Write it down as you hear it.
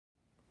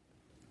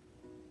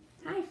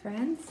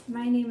friends,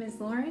 my name is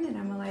Lauren and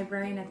I'm a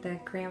librarian at the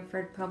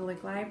Cranford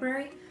Public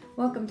Library.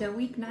 Welcome to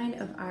week 9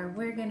 of our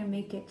We're Gonna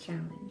Make It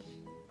challenge.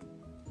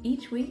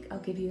 Each week I'll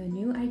give you a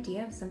new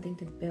idea of something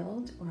to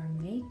build or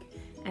make,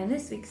 and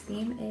this week's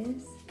theme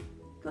is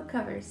book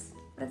covers.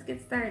 Let's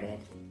get started.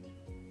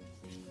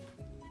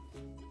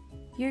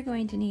 You're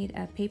going to need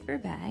a paper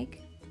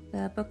bag,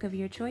 the book of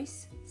your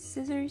choice,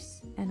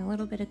 scissors, and a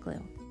little bit of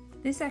glue.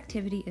 This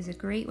activity is a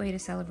great way to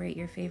celebrate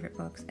your favorite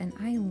books, and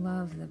I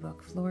love the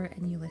book Flora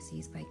and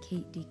Ulysses by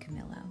Kate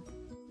DiCamillo.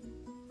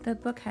 The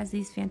book has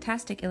these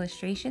fantastic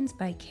illustrations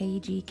by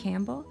K.G.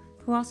 Campbell,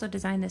 who also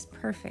designed this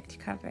perfect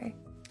cover.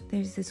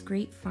 There's this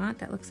great font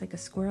that looks like a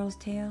squirrel's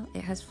tail.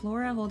 It has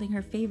Flora holding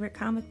her favorite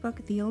comic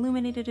book, The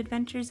Illuminated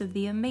Adventures of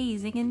the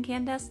Amazing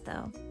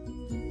Incandesto.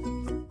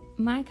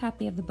 My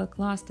copy of the book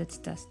lost its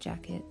dust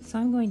jacket, so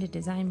I'm going to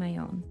design my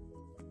own.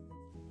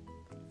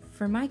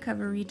 For my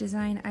cover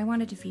redesign, I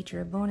wanted to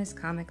feature a bonus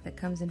comic that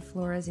comes in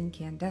Flora's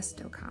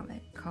Incandesto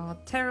comic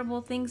called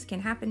Terrible Things Can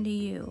Happen to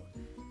You,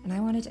 and I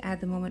wanted to add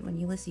the moment when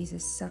Ulysses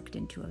is sucked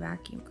into a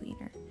vacuum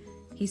cleaner.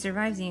 He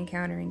survives the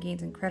encounter and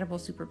gains incredible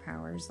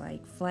superpowers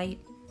like flight,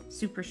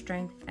 super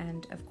strength,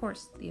 and of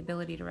course, the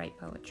ability to write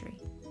poetry.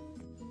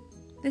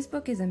 This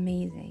book is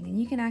amazing, and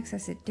you can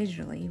access it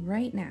digitally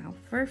right now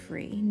for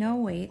free, no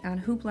wait, on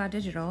Hoopla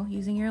Digital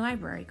using your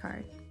library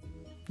card.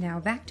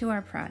 Now back to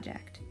our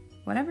project.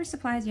 Whatever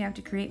supplies you have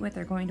to create with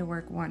are going to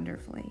work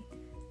wonderfully.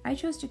 I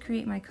chose to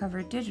create my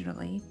cover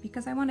digitally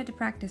because I wanted to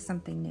practice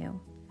something new.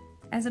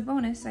 As a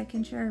bonus, I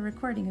can share a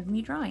recording of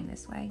me drawing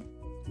this way.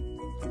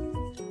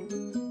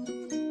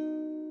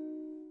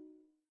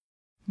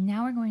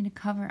 Now we're going to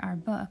cover our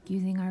book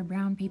using our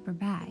brown paper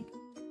bag.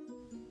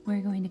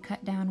 We're going to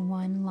cut down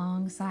one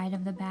long side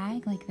of the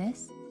bag like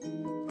this.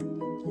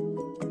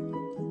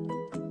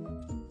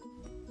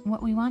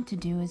 What we want to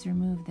do is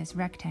remove this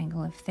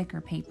rectangle of thicker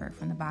paper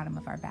from the bottom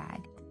of our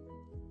bag.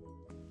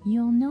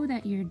 You'll know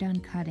that you're done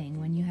cutting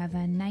when you have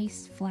a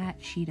nice flat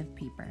sheet of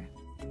paper.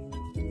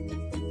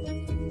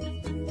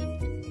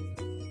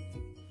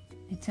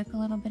 It took a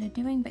little bit of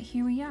doing, but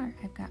here we are.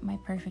 I've got my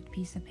perfect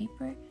piece of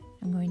paper.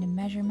 I'm going to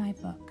measure my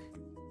book.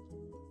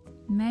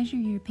 Measure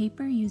your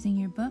paper using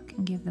your book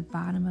and give the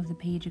bottom of the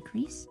page a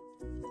crease.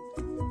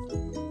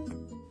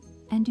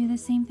 And do the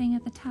same thing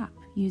at the top.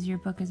 Use your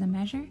book as a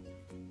measure.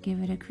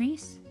 Give it a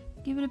crease,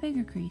 give it a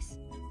bigger crease.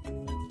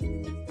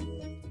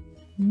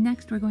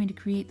 Next, we're going to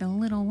create the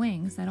little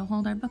wings that'll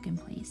hold our book in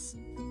place.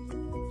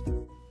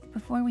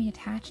 Before we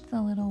attach the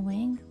little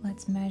wing,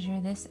 let's measure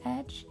this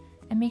edge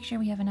and make sure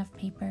we have enough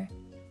paper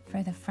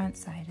for the front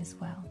side as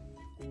well.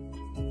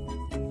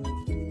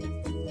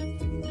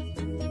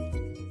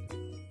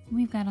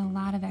 We've got a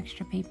lot of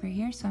extra paper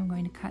here, so I'm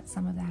going to cut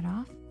some of that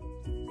off.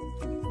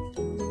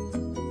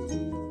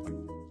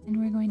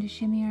 And we're going to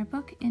shimmy our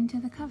book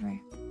into the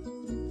cover.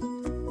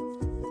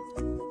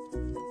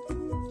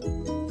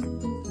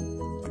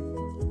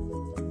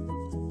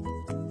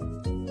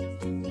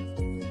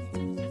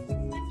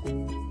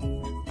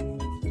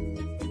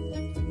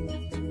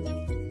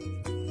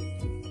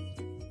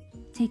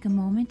 Take a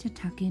moment to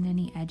tuck in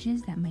any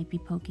edges that might be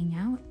poking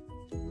out.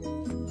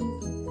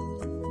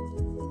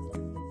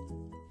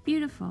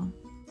 Beautiful!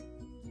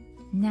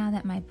 Now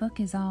that my book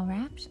is all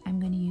wrapped,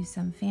 I'm going to use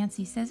some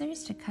fancy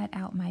scissors to cut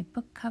out my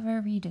book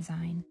cover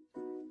redesign.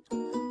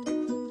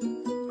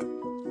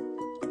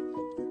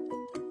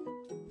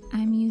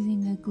 I'm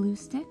using a glue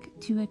stick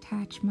to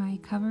attach my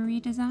cover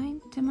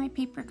redesign to my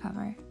paper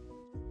cover.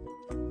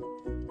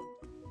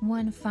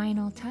 One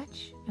final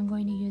touch, I'm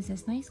going to use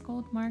this nice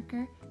gold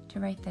marker to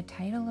write the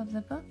title of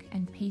the book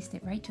and paste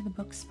it right to the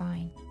book's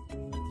spine.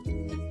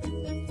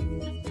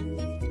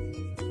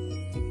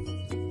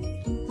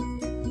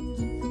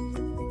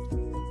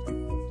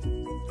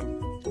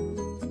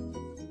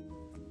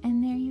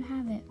 And there you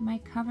have it, my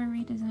cover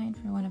redesign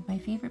for one of my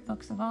favorite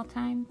books of all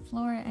time,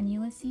 Flora and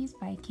Ulysses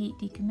by Kate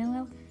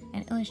DiCamillo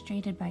and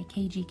illustrated by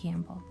K.G.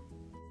 Campbell.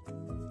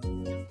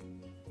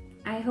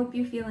 I hope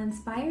you feel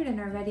inspired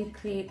and are ready to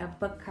create a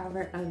book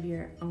cover of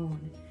your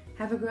own.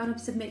 Have a grown-up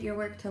submit your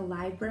work to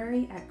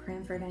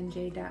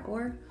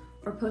library@cranfordnj.org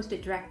or post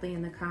it directly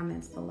in the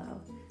comments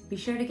below. Be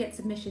sure to get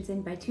submissions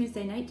in by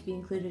Tuesday night to be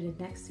included in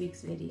next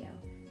week's video.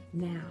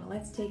 Now,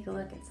 let's take a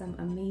look at some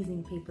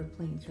amazing paper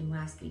planes from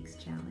last week's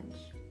challenge.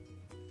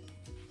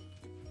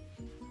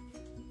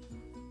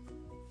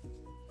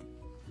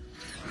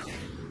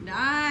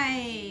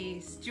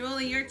 Nice!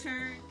 Julie, your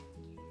turn.